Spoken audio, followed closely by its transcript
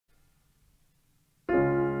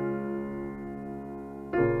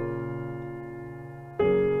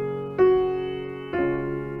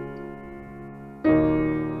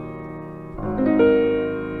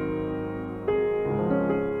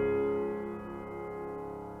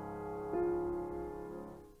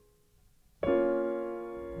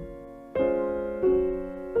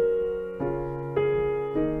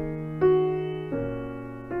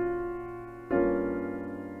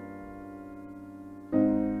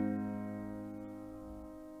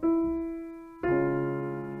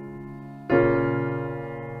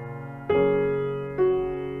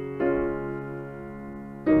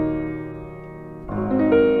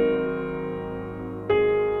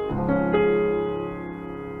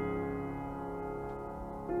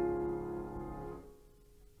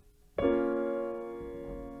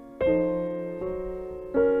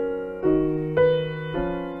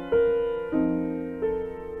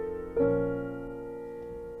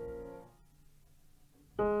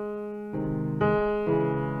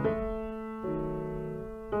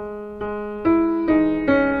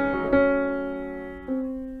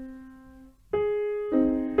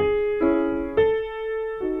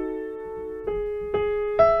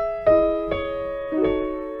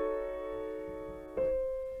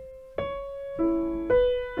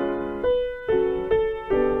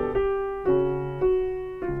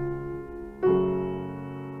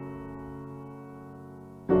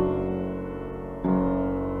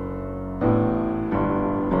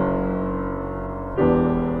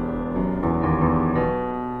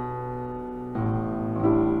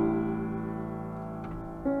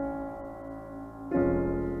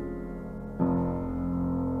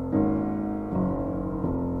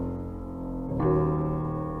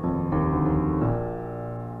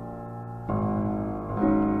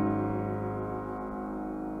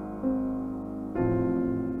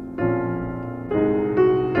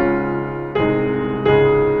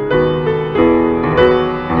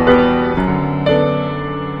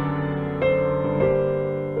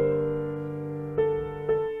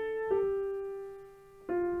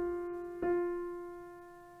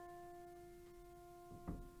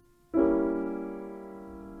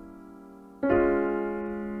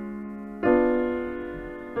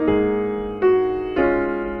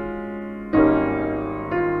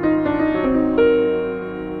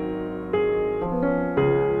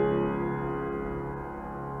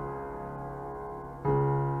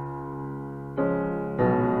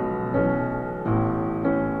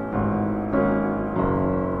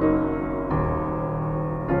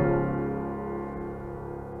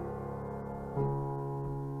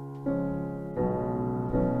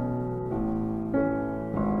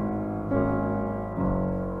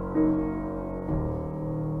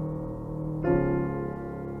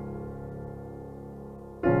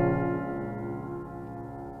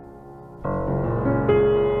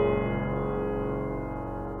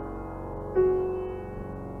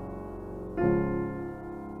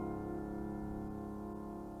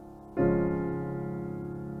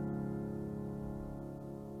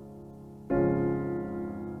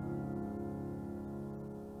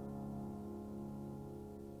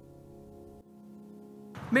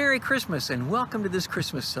Merry Christmas and welcome to this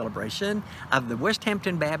Christmas celebration of the West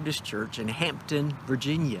Hampton Baptist Church in Hampton,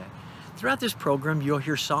 Virginia. Throughout this program, you'll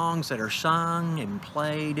hear songs that are sung and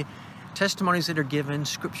played, testimonies that are given,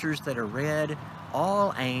 scriptures that are read,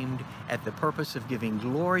 all aimed at the purpose of giving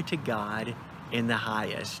glory to God in the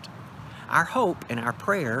highest. Our hope and our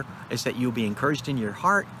prayer is that you'll be encouraged in your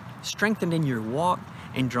heart, strengthened in your walk,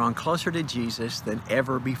 and drawn closer to Jesus than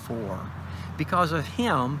ever before. Because of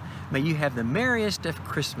Him, may you have the merriest of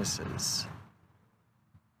Christmases.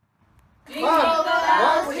 Jingle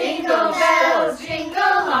bells, jingle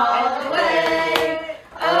all the way.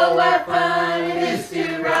 Oh, what fun it is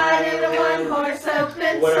to ride in a one-horse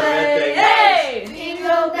open sleigh. Hey!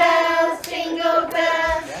 Jingle bells,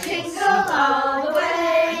 jingle all the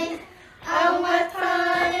way. Oh, what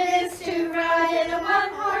fun it is to ride in a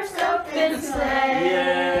one-horse open sleigh.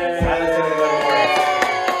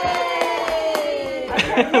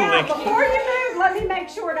 Now, before you move, let me make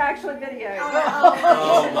sure to actually video.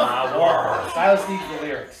 Oh my word. Silas needs the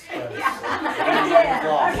lyrics. Yeah.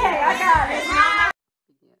 Okay, I got it.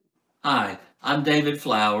 Hi, I'm David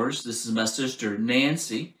Flowers. This is my sister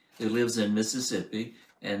Nancy, who lives in Mississippi,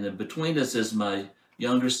 and then between us is my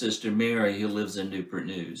younger sister Mary, who lives in Newport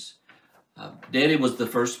News. Daddy was the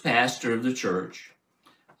first pastor of the church,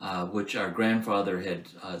 which our grandfather had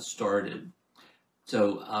started.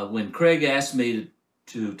 So when Craig asked me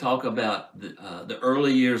to talk about the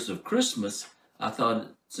early years of Christmas, I thought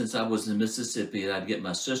since I was in Mississippi, I'd get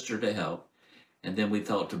my sister to help. And then we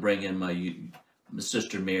thought to bring in my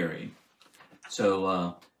sister Mary.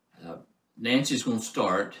 So Nancy's going to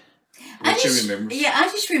start. I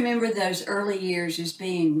just remember those early years as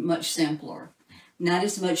being much simpler. Not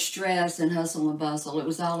as much stress and hustle and bustle. It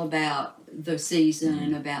was all about the season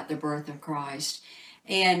and about the birth of Christ.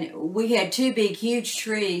 And we had two big, huge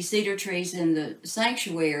trees, cedar trees in the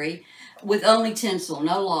sanctuary with only tinsel,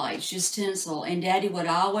 no lights, just tinsel. And Daddy would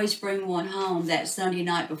always bring one home that Sunday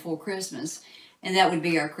night before Christmas, and that would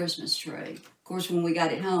be our Christmas tree. Of course, when we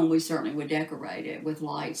got it home, we certainly would decorate it with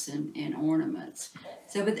lights and ornaments.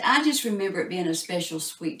 So, but I just remember it being a special,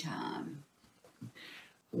 sweet time.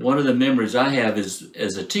 One of the memories I have is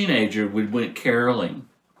as a teenager, we went caroling.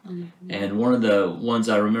 And one of the ones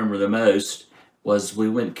I remember the most was we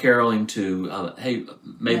went caroling to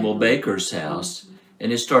Mabel Baker's house,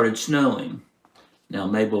 and it started snowing. Now,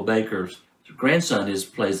 Mabel Baker's grandson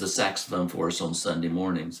plays the saxophone for us on Sunday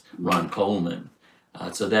mornings, Ron Coleman.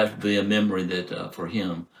 So that would be a memory that for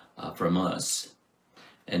him, from us.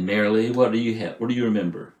 And Mary Lee, what do you have? What do you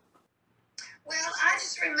remember? Well, I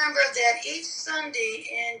just remember that each Sunday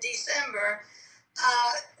in December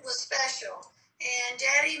was special. And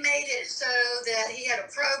Daddy made it so that he had a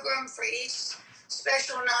program for each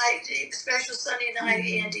special Sunday night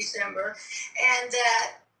in December, and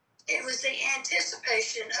that it was the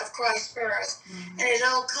anticipation of Christ's birth, and it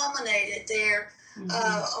all culminated there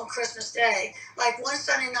on Christmas Day. Like one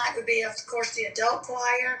Sunday night would be, of course, the adult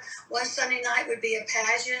choir. One Sunday night would be a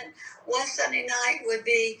pageant. One Sunday night would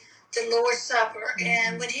be the Lord's Supper.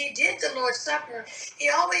 And when he did the Lord's Supper, he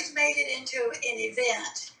always made it into an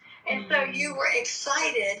event. And so you were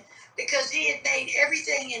excited because he had made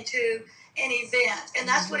everything into an event. And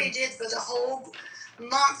that's what he did for the whole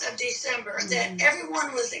month of December, that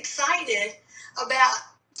everyone was excited about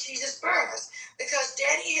Jesus' birth because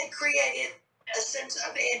Daddy had created a sense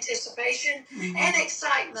of anticipation and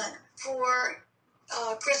excitement for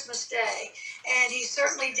Christmas Day. And he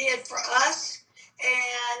certainly did for us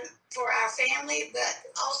and for our family, but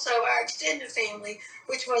also our extended family,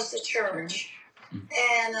 which was the church.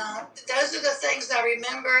 And those are the things I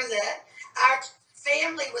remember, that our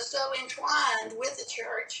family was so entwined with the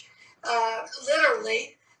church,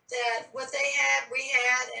 literally, that what they had, we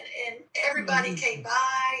had, and everybody came by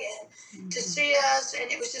and to see us,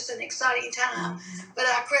 and it was just an exciting time. But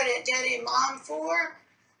I credit Daddy and Mom for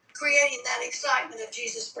creating that excitement of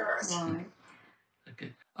Jesus' birth.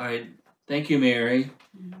 Okay. All right. Thank you, Mary.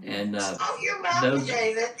 And oh, you're welcome,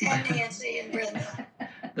 David, and Nancy, and Brenda.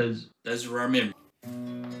 Those were our memories.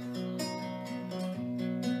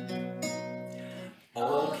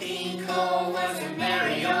 Old King Cole was a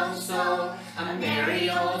merry old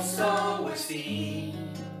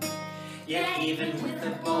Yet even with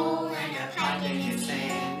a bowl and a pipe in his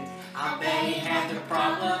hand, I'll bet he had the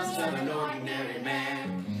problems of an ordinary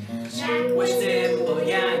man. Jack was nimble,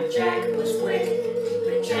 yeah, and Jack was quick,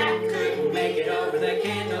 but Jack couldn't make it over the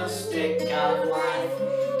candlestick of life.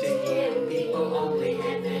 To him, people only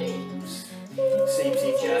had names. Seems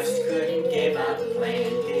he just couldn't give up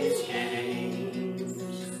playing his games.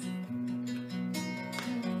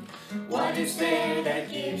 What is there that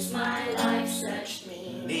gives my life such meaning?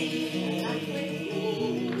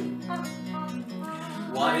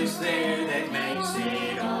 What is there that makes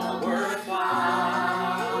it all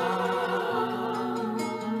worthwhile?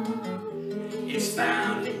 It's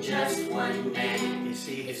found in just one man. You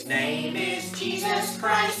see, his name is Jesus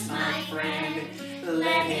Christ, my friend.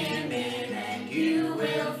 Let him in and you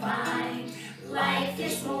will find life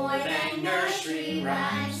is more than nursery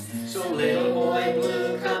rhymes. So little boy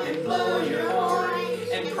blue, come and blow your horn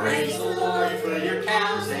and praise the Lord for your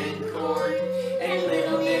cows and corn. And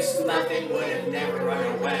little Miss Muffin would have never run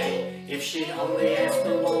away if she'd only asked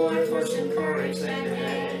the Lord for some courage that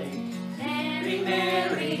day. Mary,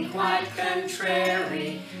 Mary, quite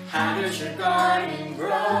contrary, how does your garden grow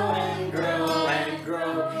and grow and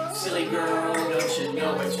grow? Silly girl, don't you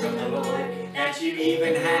know it's from the Lord that you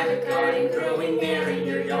even have a garden growing there in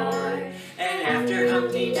your yard? And after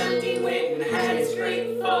Humpty Dumpty went and had his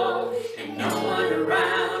great fall, and no one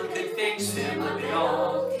around could fix him up at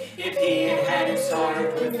all, if he had had his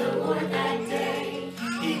heart with the Lord that day,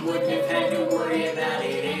 he wouldn't have had to worry about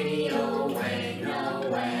it any old way, no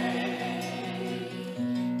way.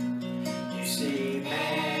 You see,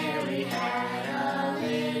 Mary had a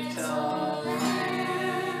little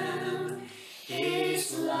lamb.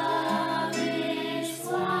 His love is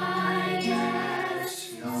white as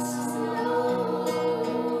snow.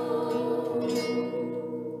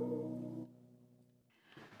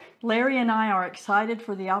 Larry and I are excited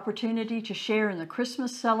for the opportunity to share in the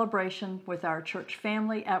Christmas celebration with our church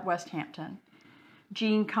family at West Hampton.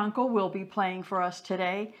 Jean Kunkel will be playing for us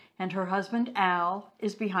today, and her husband Al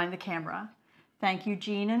is behind the camera. Thank you,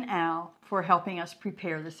 Jean and Al, for helping us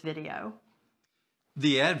prepare this video.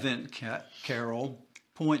 The Advent carol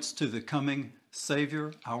points to the coming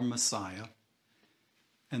Savior, our Messiah,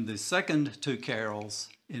 and the second two carols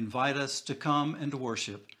invite us to come and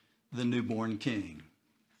worship the newborn King.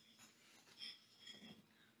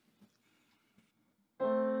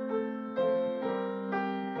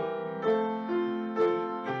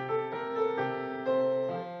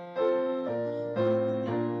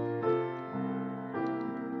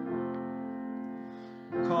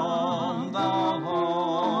 Come, thou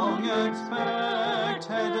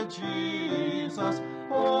long-expected Jesus,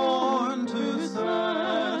 born to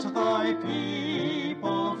set thy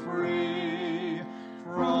people free.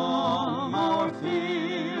 From our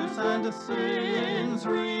fears and sins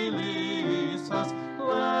release us,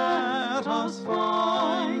 let us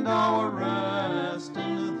find our rest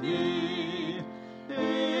in thee.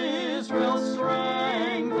 Israel's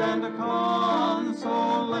strength and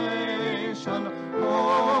consolation,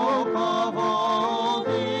 hope of all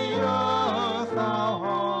the earth thou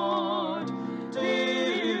art,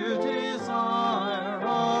 dear desire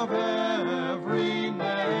of every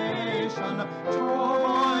nation,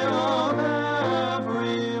 joy of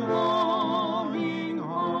every longing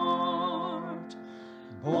heart.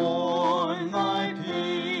 Born thy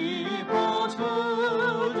people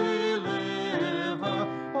to deliver,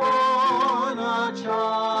 born a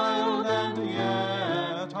child and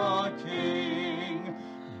yet a king,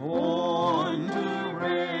 born to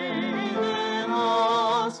reign in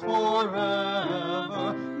us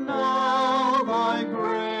forever. Now thy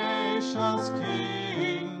gracious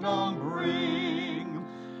kingdom bring.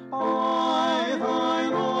 By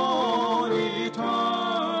thine own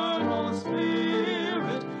eternal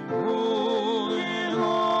Spirit, rule in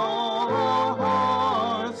all our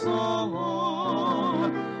hearts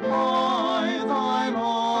alone. By thine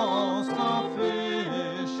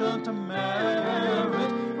all-sufficient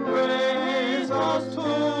merit, raise us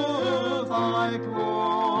to thy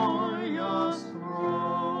glorious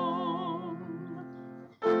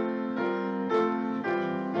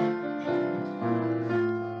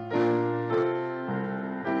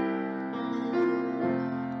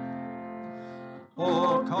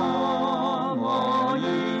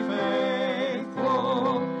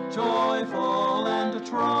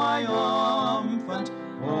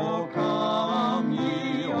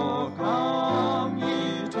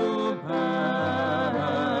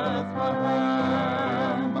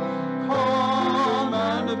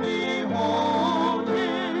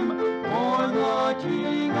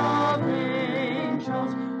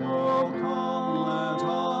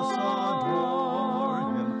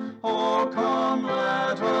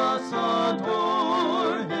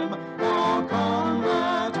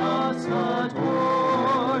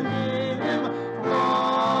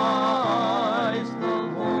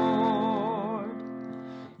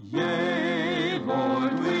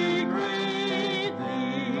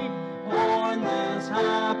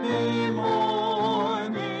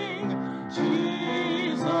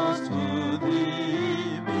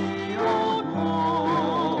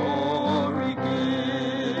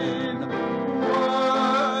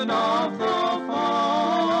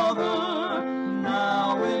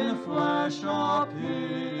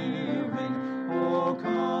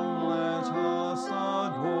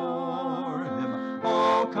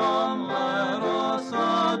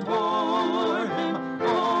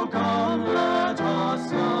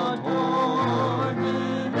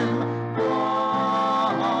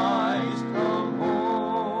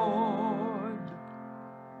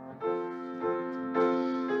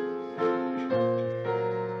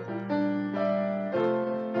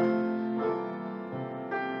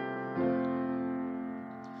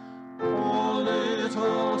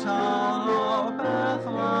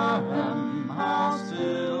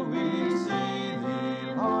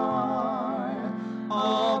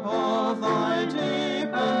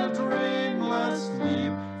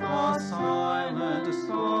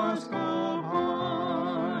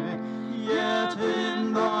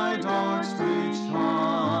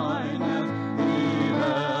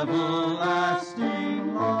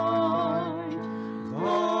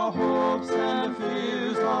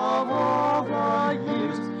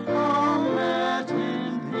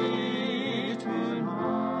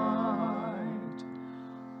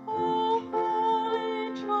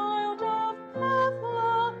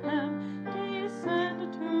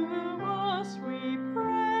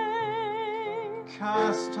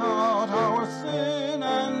cast out our sin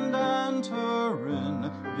and enter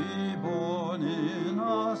in. Be born in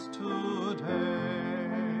us today.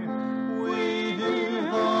 We hear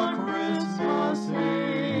the Christmas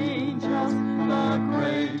angels, the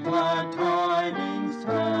great glad tidings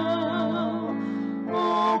tell.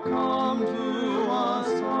 Oh, come to us,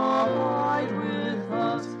 abide with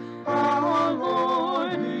us, our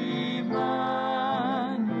Lord Emmanuel.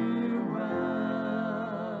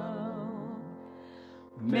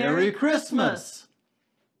 Merry Christmas!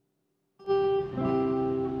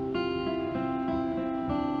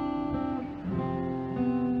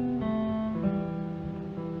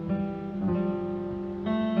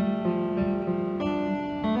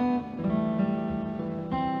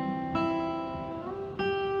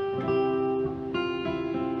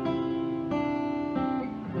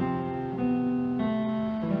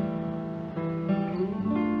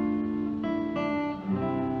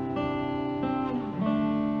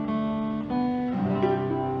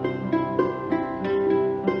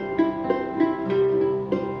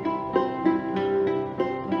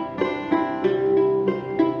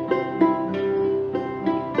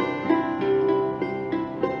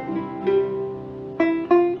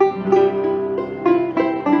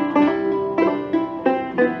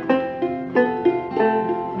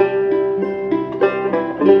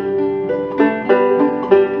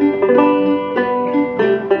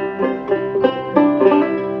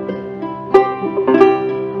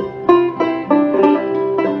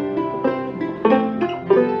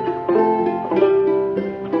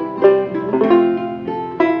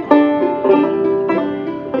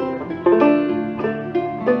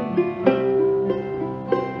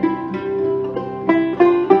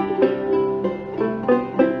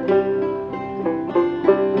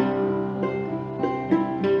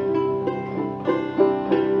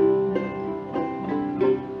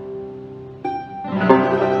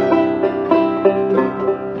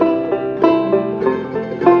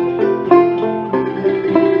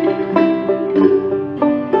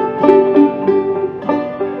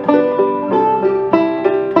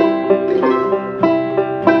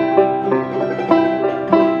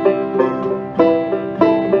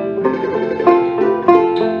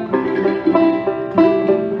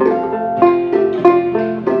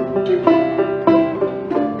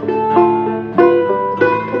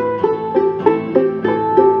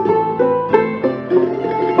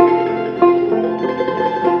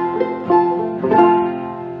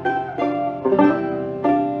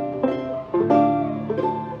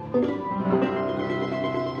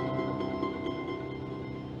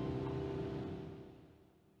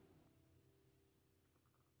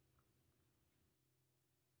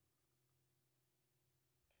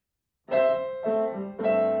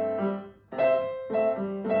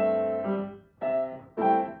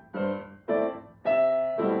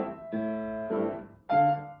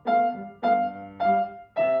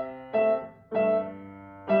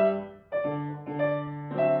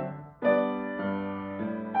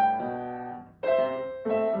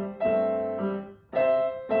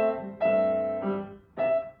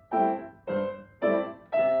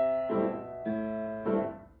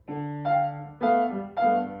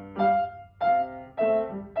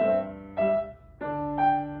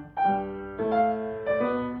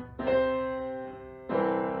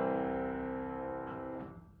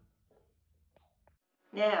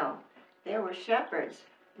 Now, there were shepherds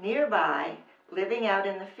nearby living out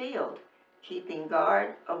in the field, keeping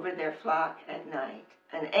guard over their flock at night.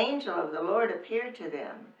 An angel of the Lord appeared to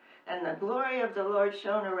them, and the glory of the Lord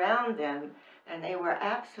shone around them, and they were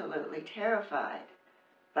absolutely terrified.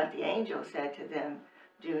 But the angel said to them,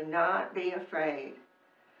 "Do not be afraid.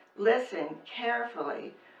 Listen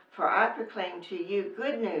carefully, for I proclaim to you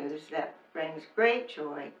good news that brings great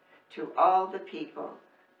joy to all the people.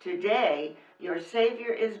 Today, your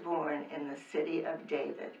Savior is born in the city of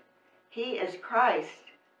David. He is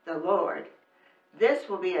Christ the Lord. This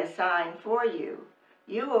will be a sign for you.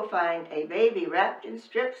 You will find a baby wrapped in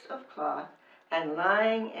strips of cloth and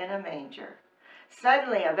lying in a manger."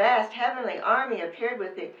 Suddenly, a vast heavenly army appeared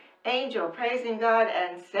with the angel, praising God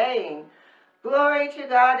and saying, "Glory to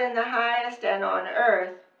God in the highest, and on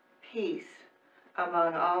earth peace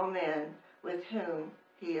among all men with whom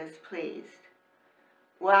he is pleased."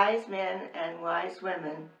 Wise men and wise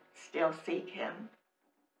women still seek him.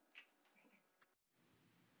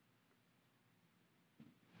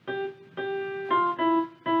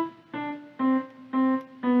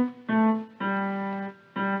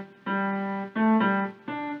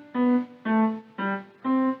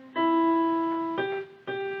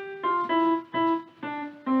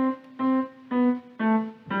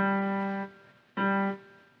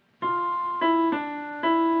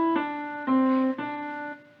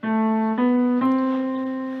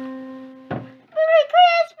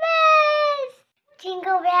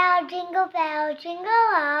 bell, jingle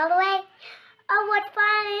all the way. Oh, what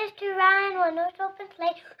fun it is to ride in one horse open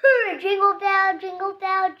sleigh. Hooray, jingle bell, jingle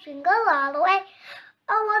all the way.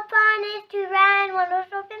 Oh, what fun it is to ride in one horse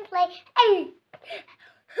open sleigh. Hey!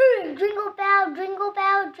 Hooray, jingle bell, jingle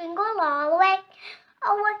all the way.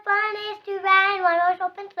 Oh, what fun it is to ride in one horse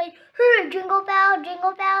open sleigh. Hooray, jingle bell,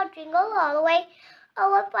 jingle all the way. Oh,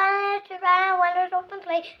 what fun it is to ride in one horse open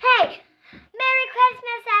sleigh. Hey! Merry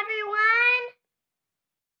Christmas, everyone!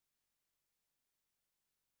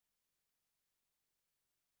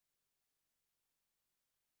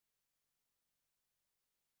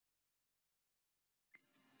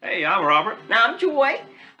 Hey, I'm Robert. Now I'm Joy.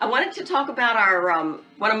 I wanted to talk about our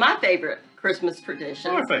one of my favorite Christmas traditions.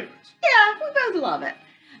 Our favorites. Yeah, we both love it.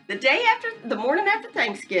 The morning after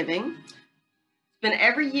Thanksgiving. It's been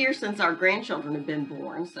every year since our grandchildren have been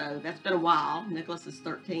born, so that's been a while. Nicholas is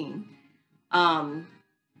 13.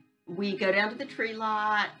 We go down to the tree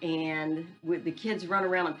lot, and the kids run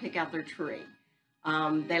around and pick out their tree.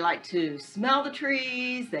 They like to smell the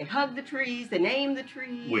trees, they hug the trees, they name the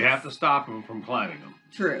trees. We have to stop them from climbing them.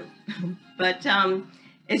 True. But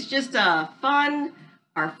it's just fun,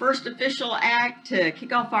 our first official act to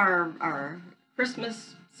kick off our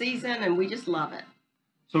Christmas season, and we just love it.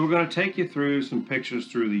 So we're going to take you through some pictures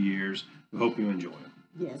through the years. We hope you enjoy them.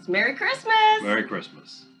 Yes, Merry Christmas! Merry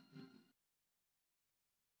Christmas.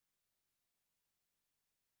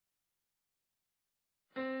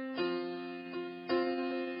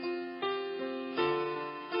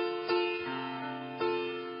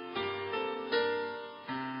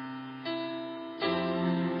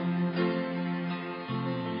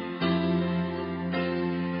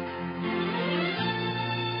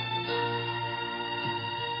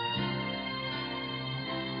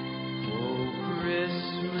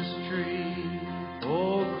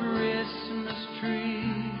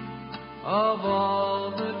 Of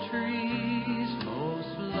all the trees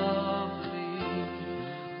most lovely,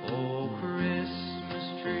 oh Christmas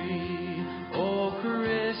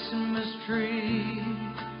tree,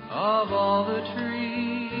 of all the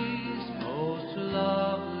trees most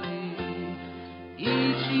lovely,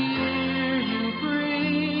 each year you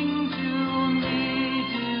bring to me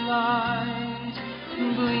delight,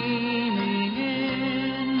 gleaming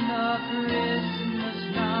in the Christmas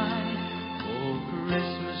night, oh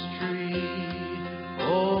Christmas tree,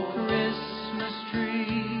 oh Christmas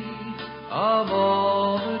tree, of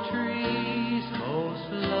all the trees most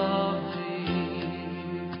lovely.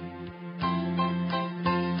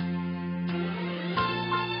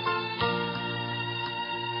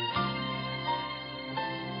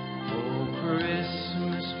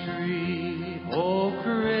 Oh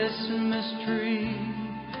Christmas tree,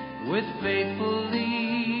 with faithful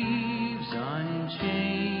leaves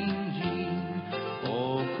unchanging.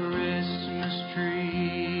 Oh Christmas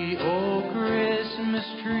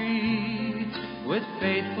tree, with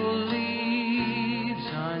faithful leaves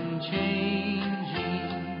unchanging.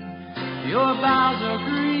 Your boughs are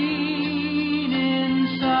green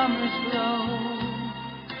in summer's glow,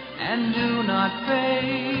 and do not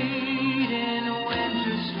fade in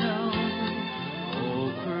winter's snow.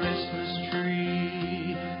 Oh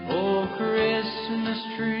Christmas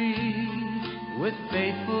tree, with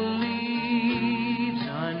faithful leaves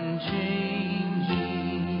unchanging.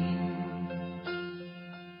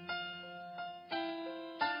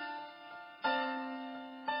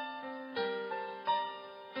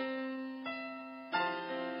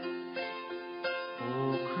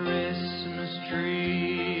 Oh Christmas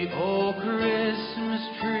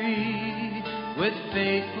tree, with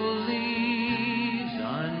faithful leaves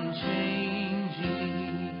unchanging.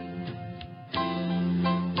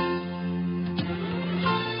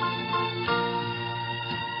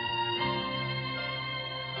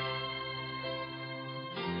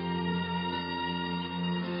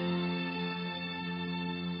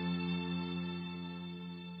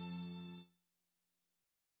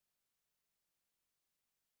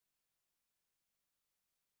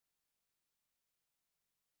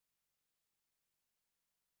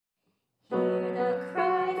 Hear the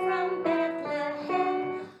cry from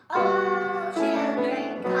Bethlehem, all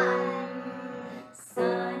children come.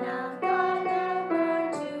 Son of God now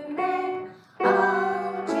born to men,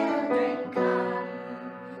 all children come.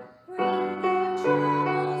 Bring your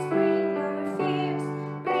troubles, bring your fears,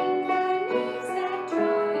 bring the needs that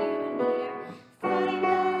draw you near. Find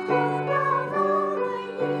the hope of all the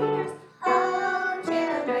years, all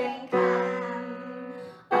children come.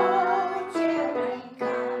 All children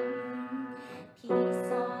come. Peace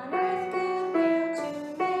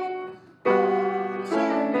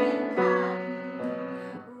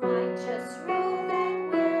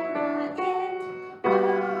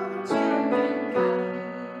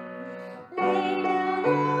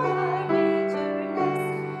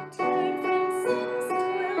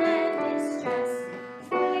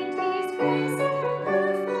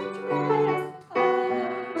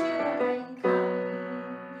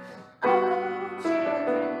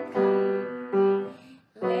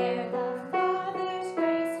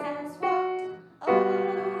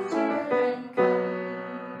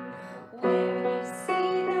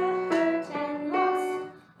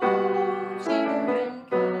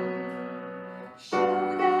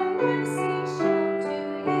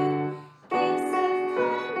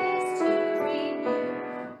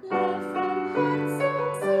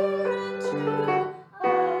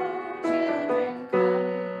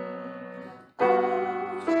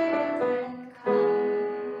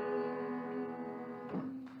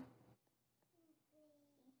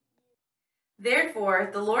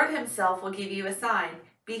Therefore, the Lord himself will give you a sign.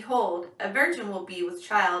 Behold, a virgin will be with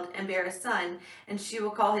child and bear a son, and she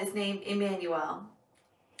will call his name Emmanuel.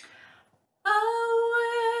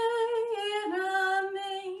 Away in a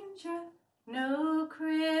manger, no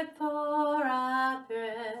crib for our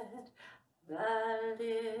bread, the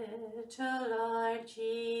little Lord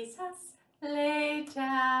Jesus laid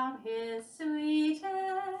down his sweet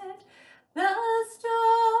head. The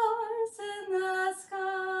stars in the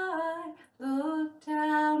sky looked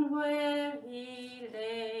down where he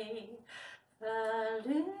lay. The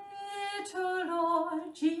little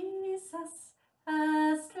Lord Jesus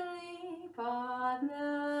asleep on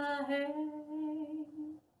the hay.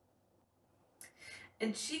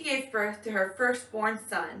 And she gave birth to her firstborn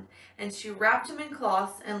son, and she wrapped him in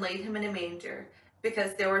cloths and laid him in a manger,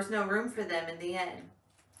 because there was no room for them in the inn.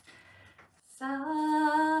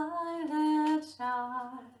 Silent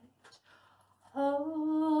night,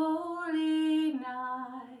 holy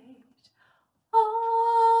night,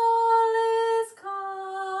 all is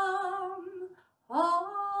calm,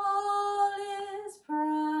 all is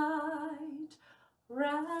bright,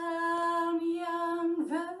 round young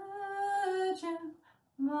virgin,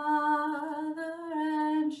 mother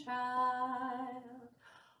and child,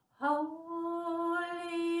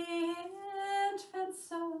 holy infant,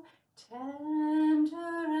 so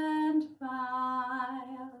tender and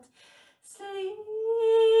mild,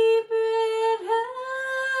 sleep in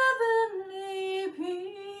heavenly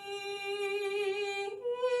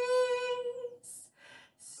peace,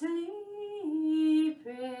 sleep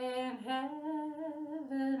in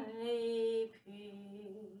heavenly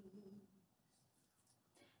peace.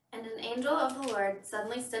 And an angel of the Lord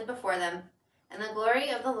suddenly stood before them, and the glory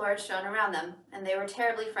of the Lord shone around them, and they were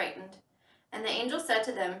terribly frightened. And the angel said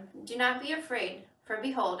to them, Do not be afraid, for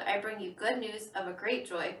behold, I bring you good news of a great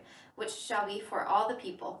joy, which shall be for all the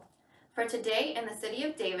people. For today in the city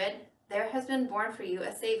of David there has been born for you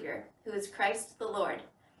a Savior, who is Christ the Lord.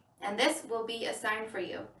 And this will be a sign for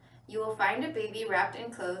you. You will find a baby wrapped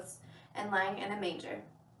in clothes and lying in a manger.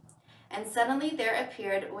 And suddenly there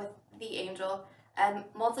appeared with the angel a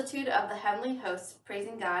multitude of the heavenly hosts,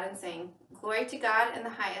 praising God and saying, Glory to God in the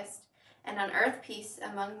highest, and on earth peace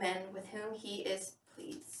among men with whom he is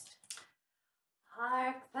pleased.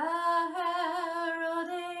 Hark the herald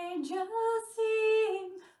angels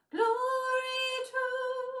sing, glory to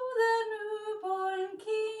the newborn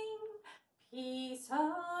King. Peace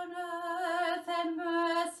on earth and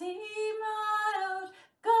mercy mild,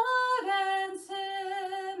 God and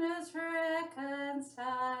sinners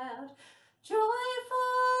reconciled. Joyful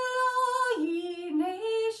all ye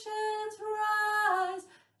nations rise,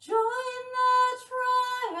 join the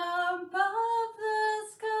triumph of the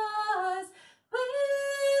skies.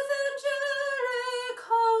 With angelic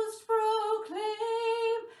host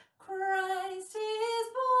proclaim, Christ is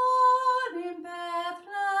born in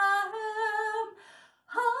Bethlehem.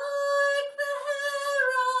 Hark the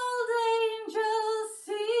herald angels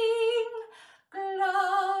sing,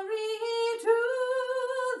 glory to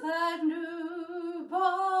the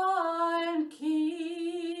newborn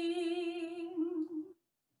King.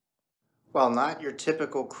 While not your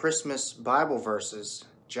typical Christmas Bible verses,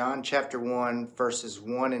 John chapter 1, verses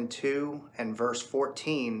 1 and 2, and verse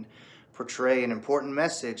 14 portray an important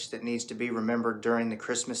message that needs to be remembered during the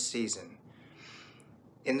Christmas season.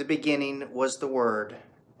 In the beginning was the Word,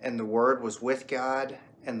 and the Word was with God,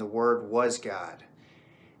 and the Word was God.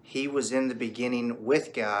 He was in the beginning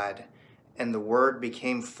with God, and the Word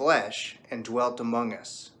became flesh and dwelt among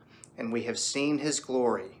us. And we have seen his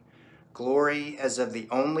glory, glory as of the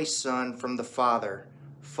only Son from the Father,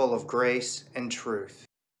 full of grace and truth.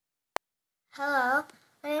 Hello,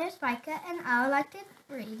 my name is Micah, and I would like to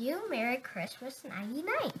read you Merry Christmas, Nighty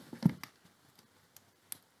Night.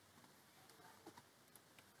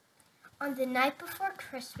 On the night before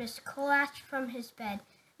Christmas, Cole asked from his bed,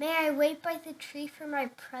 May I wait by the tree for my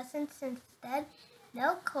presents instead?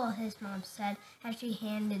 No, Cole, his mom said, as she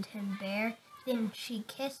handed him Bear. Then she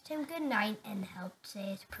kissed him goodnight and helped say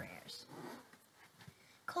his prayers.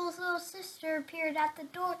 Cole's little sister appeared at the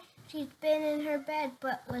door. She'd been in her bed,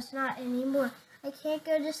 but was not anymore. I can't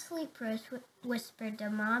go to sleep, Rose whispered to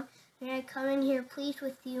Mom. May I come in here, please,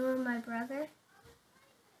 with you and my brother?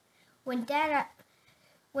 When Dad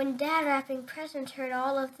wrapping presents heard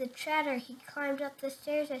all of the chatter, he climbed up the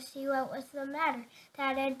stairs to see what was the matter.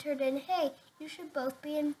 Dad entered and, hey, you should both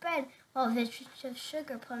be in bed while visions of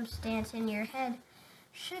sugar plums dance in your head.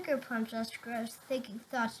 Sugar plums, us grows, thinking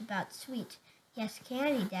thoughts about sweets. Yes,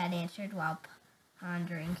 candy, Dad answered while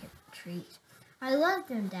pondering treats. I love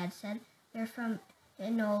them, Dad said. They're from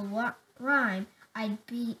an old rhyme. I'd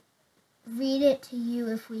be read it to you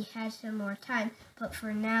if we had some more time, but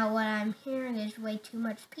for now what I'm hearing is way too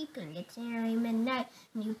much peeping. It's nearly midnight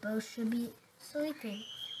and you both should be sleeping.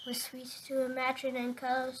 With sweets to imagine and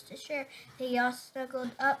cuddles to share, they all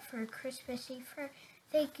snuggled up for Christmas Eve fur.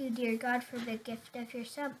 Thank you, dear God, for the gift of your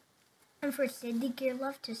Son, and for sending your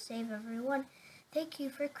love to save everyone. Thank you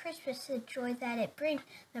for Christmas, the joy that it brings,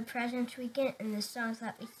 the presents we get, and the songs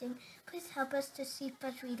that we sing. Please help us to sleep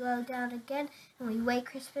as we lie down again, and we wake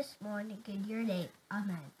Christmas morning in your name.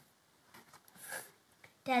 Amen.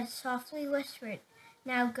 Dad softly whispered,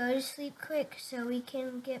 now go to sleep quick so we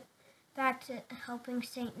can get back to helping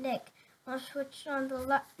St. Nick. Mom switched on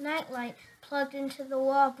the nightlight, plugged into the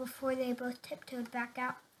wall before they both tiptoed back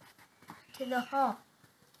out to the hall.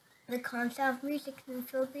 The calm sound of music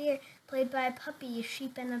filled the air, played by a puppy, a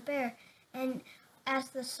sheep, and a bear. And as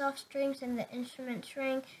the soft strings and the instruments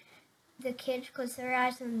rang, the kids closed their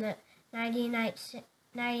eyes and the nighty night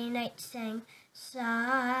sang,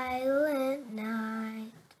 Silent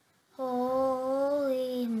night,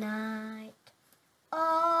 holy night,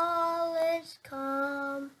 all is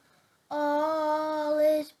calm, all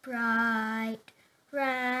is bright,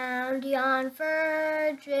 round yon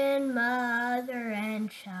virgin mother and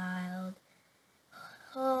child.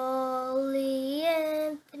 Holy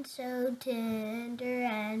infant, so tender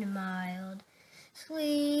and mild,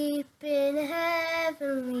 sleep in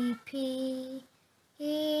heavenly peace,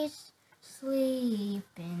 sleep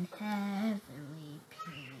in heavenly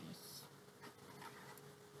peace.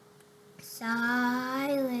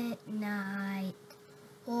 Silent night,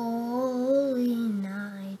 holy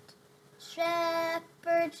night,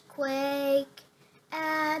 shepherds quake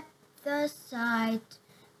at the sight,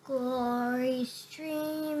 glory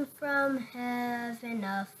stream from heaven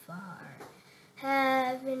afar,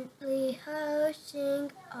 heavenly hosts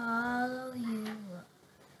sing Alleluia,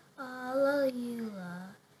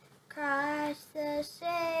 Alleluia. Christ the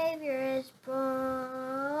Savior is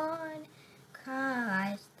born,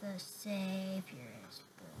 Christ the Savior is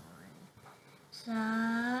born.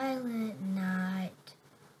 Silent night,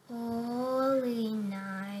 holy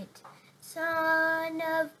night, Son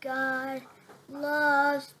of God,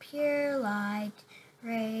 love's pure light,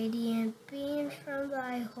 radiant beams from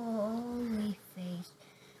thy holy face,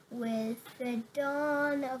 with the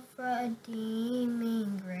dawn of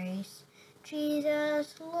redeeming grace.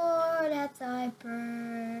 Jesus, Lord, at thy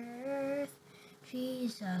birth,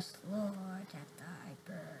 Jesus, Lord, at thy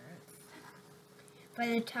birth. By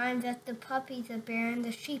the time that the puppy, the bear, and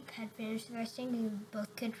the sheep had finished their singing,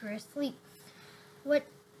 both kids were asleep. What?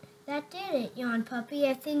 That did it, yawned Puppy.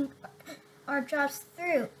 I think our job's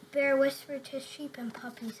through. Bear whispered to sheep, and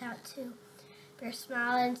Puppy's out too. Bear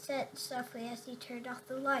smiled and said softly as he turned off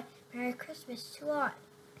the light, Merry Christmas to all,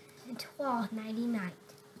 and to all nighty night.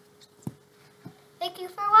 Thank you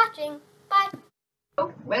for watching. Bye.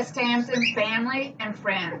 West Hampton family and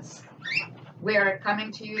friends. We're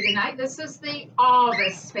coming to you tonight. This is the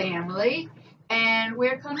Alvis family, and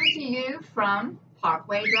we're coming to you from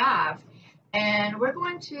Parkway Drive. And we're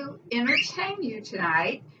going to entertain you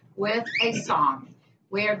tonight with a song.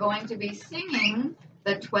 We are going to be singing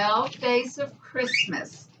the 12 Days of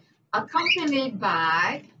Christmas, accompanied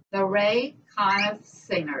by the Ray Conniff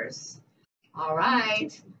Singers. All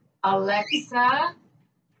right, Alexa,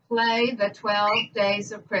 play the 12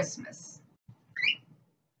 Days of Christmas.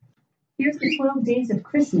 Here's the 12 Days of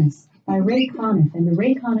Christmas by Ray Conniff and the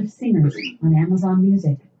Ray Conniff Singers on Amazon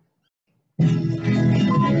Music.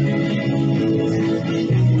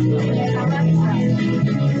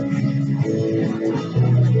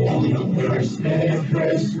 On the first day of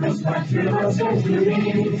Christmas, my true love sent to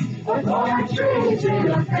me a partridge in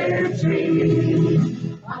a pear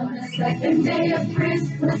tree. On the second day of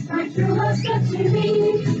Christmas, my true love sent to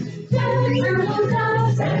me 2 turtle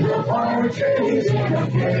doves and a partridge in a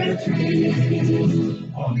pear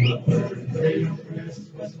tree. On the third day of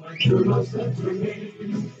Christmas, my true love sent to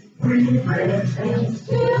me 3 red hens,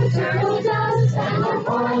 2 turtle doves and a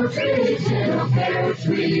partridge in a pear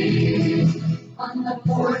tree. On the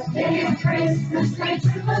 4th day of Christmas, my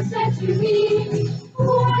true love sent to me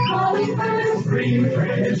 4 calling-birds, 3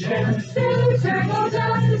 red hens, 2 turtle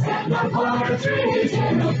doves, and a partridge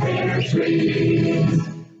in a pear tree.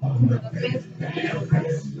 On the 5th day of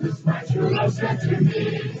Christmas, my true love sent to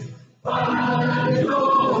me 5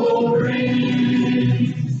 gold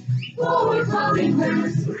rings, 4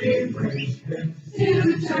 calling-birds, 3 red hens,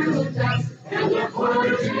 2 turtle doves, and a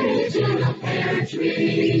partridge in a pear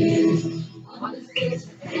tree. On the 6th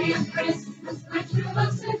day of Christmas, my true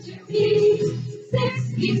love sent to me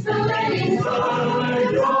 6 geese a-laying,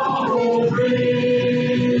 5 gold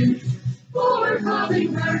rings, 4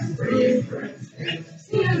 calling-birds, 3 red hens,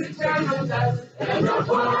 2 turtle and a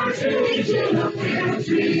partridge in a pear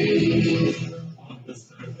tree. On the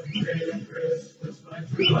seventh day of Christmas, my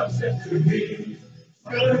true love said to me,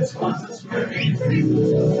 "Birds want to swimming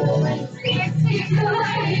through, 6 feet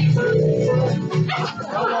away,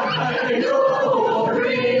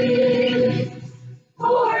 ring.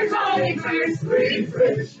 4 jolly birds, 3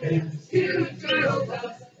 French hens, 2 turtle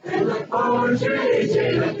doves, and a partridge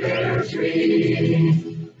in a pear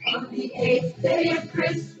tree." On the 8th day of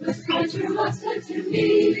Christmas, my true love said to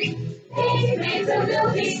me, "8 maids a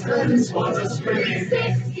milking, 7 swans a swimming,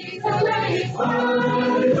 6 geese a laying,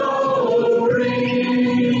 5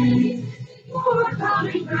 ring. 4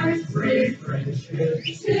 hummingbirds, 3 French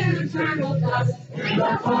hens, 2 turtle doves, and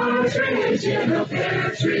a partridge in a pear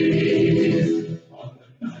tree." On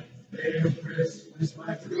the 9th day of Christmas,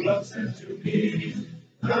 my true love said to me,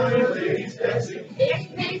 9 ladies dancing,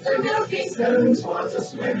 8 maids a milking, 7 swans a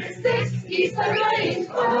swimming, 6 geese a laying,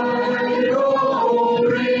 5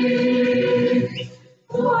 ring.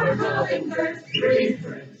 4 hummingbirds, 3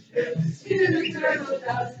 French hens, 2 turtle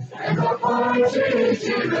doves, and a partridge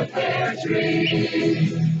in a pear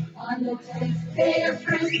tree. On the 10th day of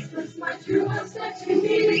Christmas, my true love said to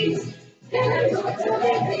me, 10 lords a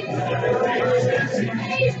milking,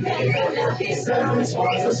 8 maids a milking, 7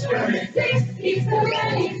 swans a swimming, 6 geese a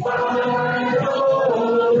laying,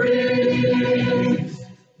 5 ring.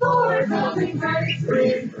 4 hummingbirds,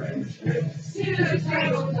 3 French hens, 2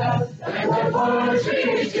 turtle doves, and a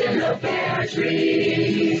partridge in a pear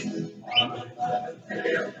tree. On the 11th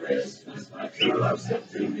day of Christmas, my true love said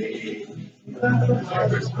to me, 11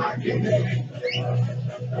 harvest packing in.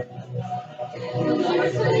 10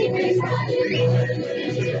 lords sleeping,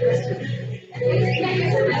 8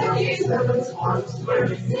 maids a milking, 7 swans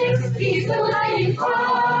swimming, 6 geese a laying,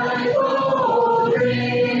 5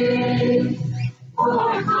 ring.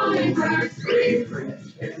 4 hummingbirds, 3 French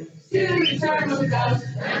hens, 2 turtle doves,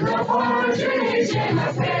 and a partridge in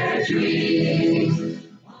a pear tree.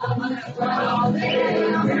 On the 12th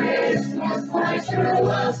day of Christmas, my true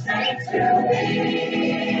love said to me,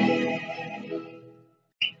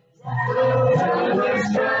 "Summer's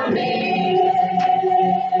coming."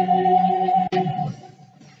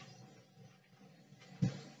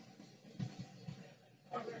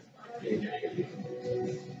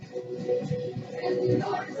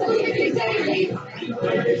 Sleeping daily,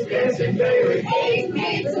 ladies dancing daily, 8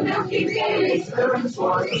 maids a milking daily, 7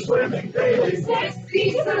 swans a swimming daily, 6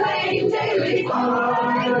 geese a laying daily,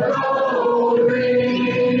 5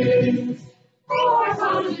 rings. 4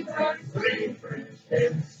 hummingbirds, 3 French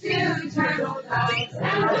hens, 2 turtle doves,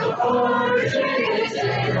 and a partridge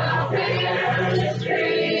in a pear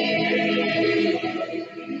tree.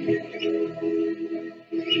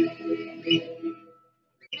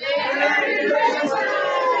 Merry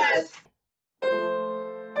Christmas!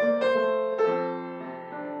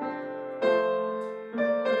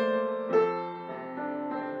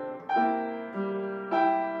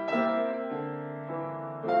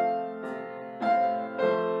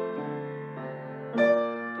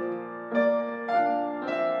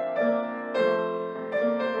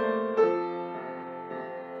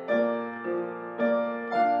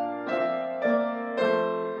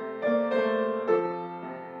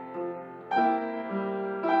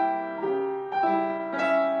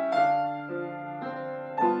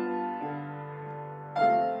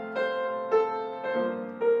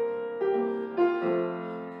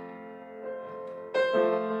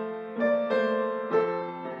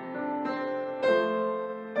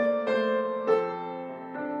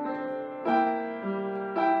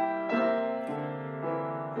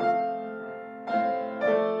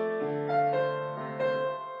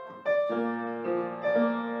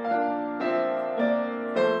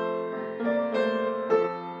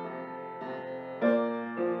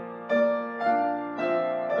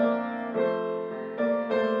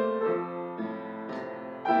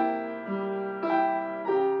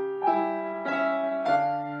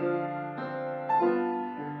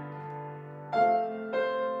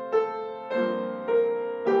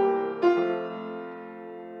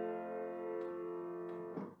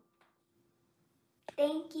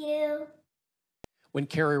 Thank you. When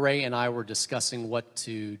Carrie Ray and I were discussing what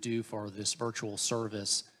to do for this virtual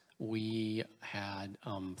service, we had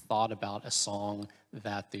thought about a song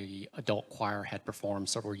that the adult choir had performed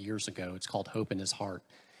several years ago. It's called Hope in His Heart.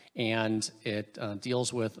 And it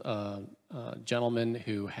deals with a gentleman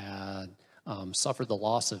who had suffered the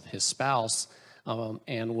loss of his spouse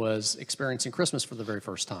and was experiencing Christmas for the very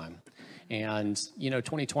first time. And,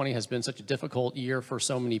 2020 has been such a difficult year for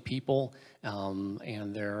so many people,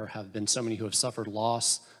 and there have been so many who have suffered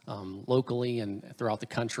loss locally and throughout the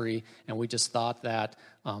country. And we just thought that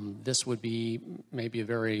this would be maybe a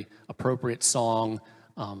very appropriate song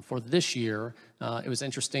for this year. It was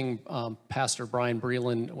interesting, Pastor Brian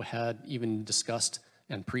Breland had even discussed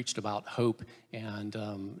and preached about hope. And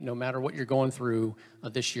no matter what you're going through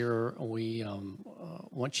this year, we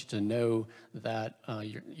want you to know that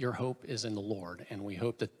your hope is in the Lord. And we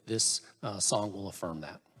hope that this song will affirm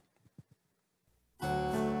that.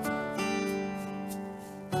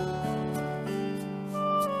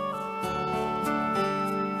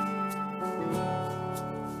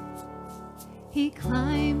 He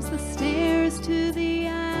climbs the stairs to the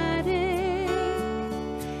attic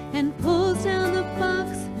and pulls down the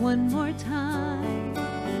box one more time.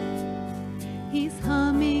 He's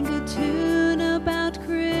humming a tune about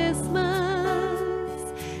Christmas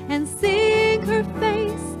and seeing her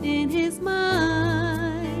face in his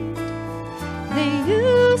mind. They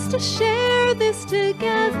used to share this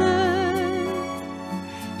together.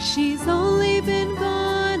 She's only been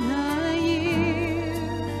gone a year.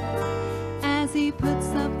 As he puts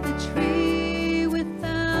up the tree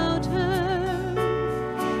without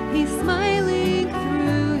her, he's smiling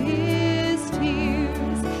through his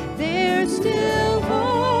tears. There's still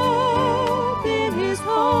hope in his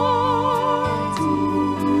heart.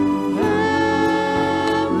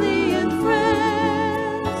 Family and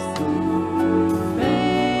friends,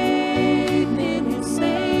 faith in his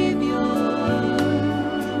Savior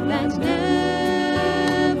that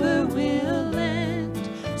never will end.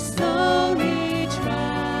 So he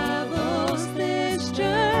travels this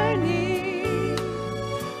journey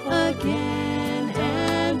again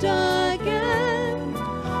and again,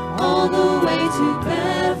 all the way to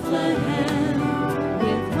Bethlehem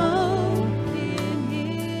with hope in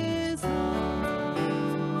his heart.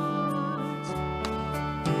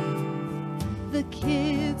 The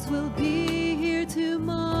kids will be here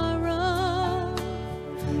tomorrow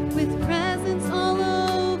with presents all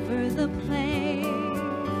over the place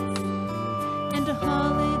and a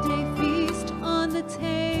holiday feast on the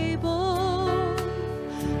table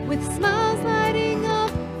with smiles lighting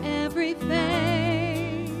up every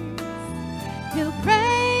face. He'll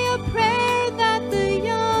pray a prayer that the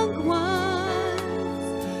young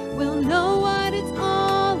ones will know what it's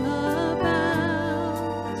all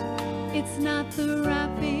about. It's not the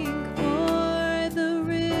wrapping or the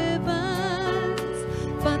ribbons,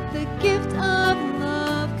 but the gift of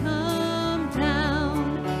love come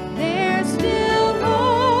down. There's still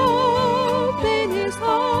hope in his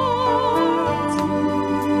heart.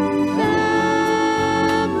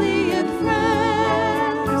 Family and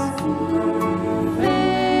friends,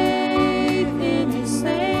 faith in his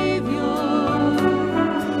Savior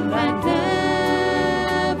that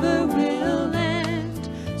never will end.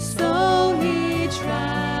 So he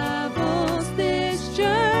travels this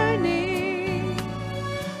journey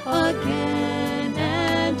again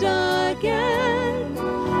and again,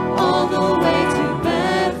 all the way to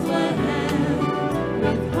Bethlehem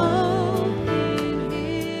with hope in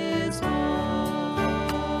his heart.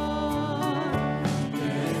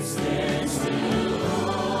 Yes, there's still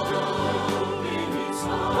hope in his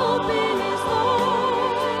heart. Hope in his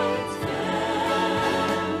heart.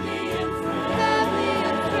 Family and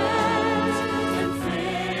friends, and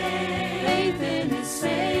faith in his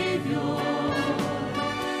Savior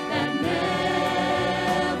that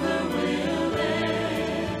never will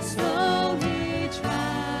end. So he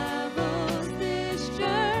travels this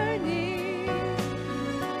journey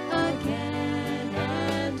again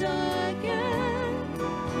and again,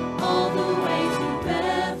 all the way to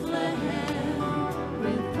Bethlehem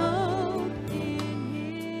with hope in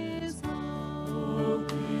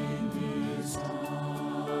his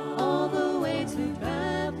heart. All the way to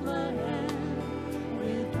Bethlehem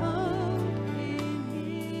with hope in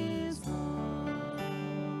his heart.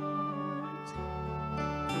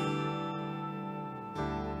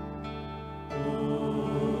 Hope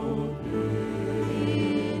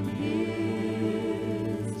in his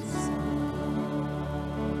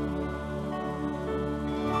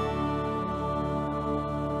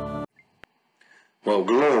Well,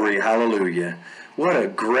 glory, hallelujah. What a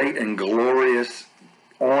great and glorious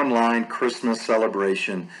online Christmas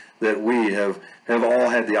celebration that we have all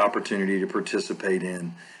had the opportunity to participate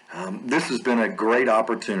in. This has been a great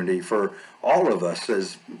opportunity for all of us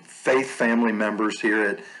as faith family members here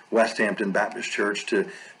at West Hampton Baptist Church to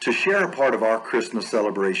share a part of our Christmas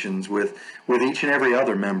celebrations with each and every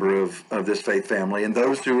other member of this faith family and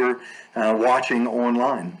those who are watching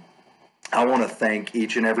online. I want to thank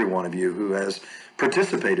each and every one of you who has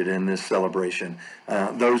participated in this celebration.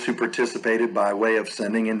 Those who participated by way of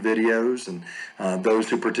sending in videos, and those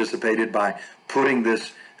who participated by putting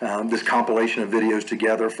this compilation of videos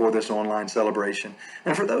together for this online celebration.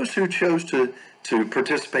 And for those who chose to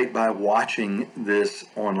participate by watching this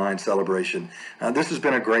online celebration, this has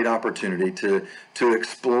been a great opportunity to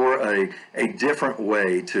explore a different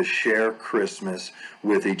way to share Christmas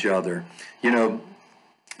with each other. You know,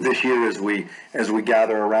 this year as we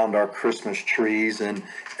gather around our Christmas trees and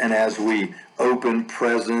as we open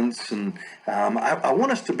presents, and I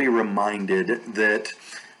want us to be reminded that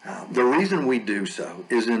the reason we do so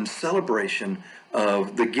is in celebration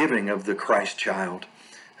of the giving of the Christ child.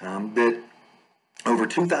 That over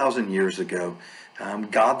 2,000 years ago,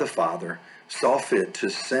 God the Father saw fit to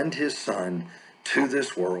send his Son to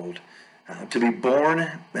this world, to be born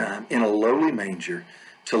in a lowly manger,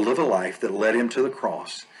 to live a life that led him to the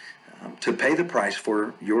cross, to pay the price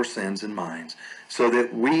for your sins and mine, so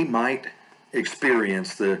that we might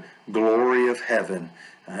experience the glory of heaven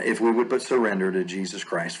if we would but surrender to Jesus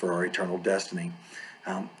Christ for our eternal destiny.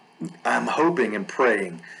 I'm hoping and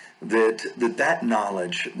praying that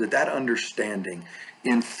knowledge, that understanding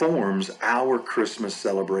informs our Christmas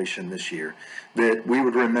celebration this year, that we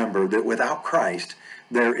would remember that without Christ,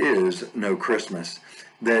 there is no Christmas,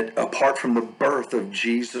 that apart from the birth of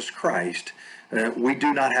Jesus Christ, we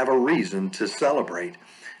do not have a reason to celebrate.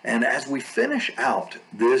 And as we finish out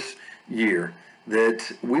this year,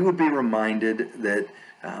 that we would be reminded that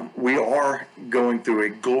we are going through a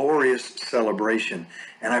glorious celebration.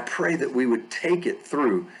 And I pray that we would take it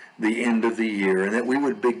through the end of the year, and that we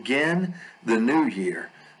would begin the new year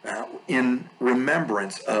in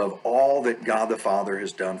remembrance of all that God the Father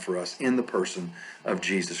has done for us in the person of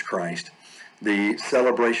Jesus Christ. The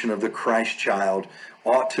celebration of the Christ child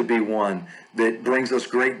ought to be one that brings us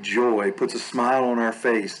great joy, puts a smile on our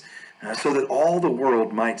face, so that all the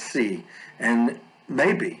world might see. And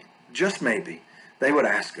maybe, just maybe, they would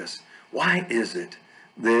ask us, why is it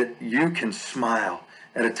that you can smile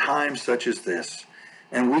at a time such as this?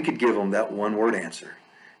 And we could give them that one-word answer.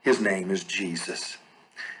 His name is Jesus.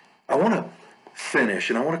 I want to finish,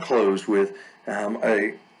 and I want to close with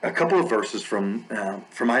a couple of verses from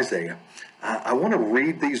Isaiah. I want to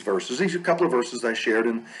read these verses. These are a couple of verses I shared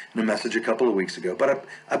in a message a couple of weeks ago, but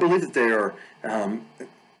I believe that they are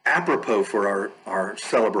apropos for our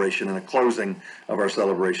celebration and the closing of our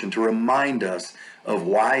celebration, to remind us of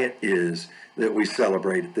why it is that we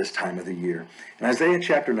celebrate at this time of the year. In Isaiah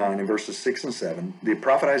chapter 9 and verses 6 and 7, the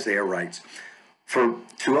prophet Isaiah writes, "For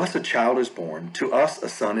to us a child is born, to us a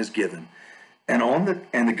son is given, and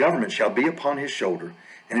the government shall be upon his shoulder,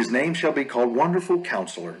 and his name shall be called Wonderful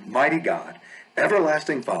Counselor, Mighty God,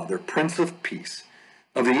 Everlasting Father, Prince of Peace.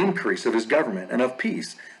 Of the increase of his government and of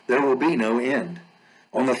peace there will be no end.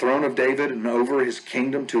 On the throne of David and over his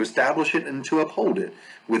kingdom, to establish it and to uphold it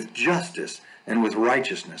with justice and with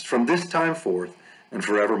righteousness from this time forth and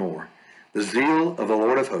forevermore. The zeal of the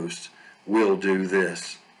Lord of hosts will do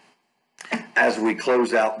this." As we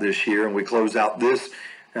close out this year and we close out this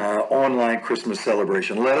online Christmas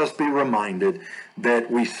celebration, let us be reminded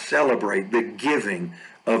that we celebrate the giving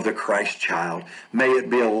of the Christ child. May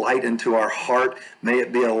it be a light into our heart. May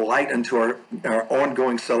it be a light into our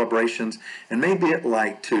ongoing celebrations. And may it be a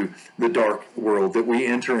light to the dark world that we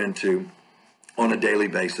enter into on a daily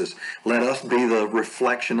basis. Let us be the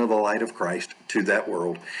reflection of the light of Christ to that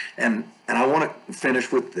world. And I want to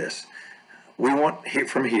finish with this. We want,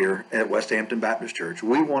 from here at West Hampton Baptist Church,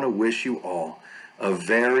 we want to wish you all a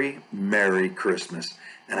very Merry Christmas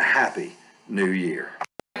and a Happy New Year.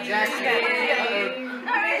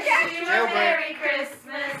 Merry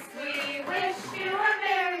Christmas, we wish you a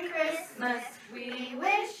Merry Christmas, we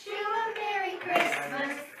wish you a Merry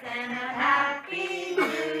Christmas and a Happy New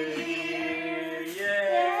Year.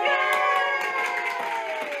 Yay!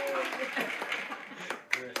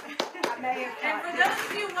 And for those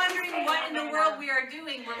of you wondering what in the world we are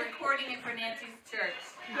doing, we're recording it for Nancy's church.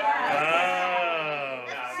 Yes. Oh.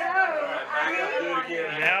 So,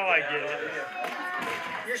 Now I get it.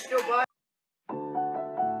 You're still by.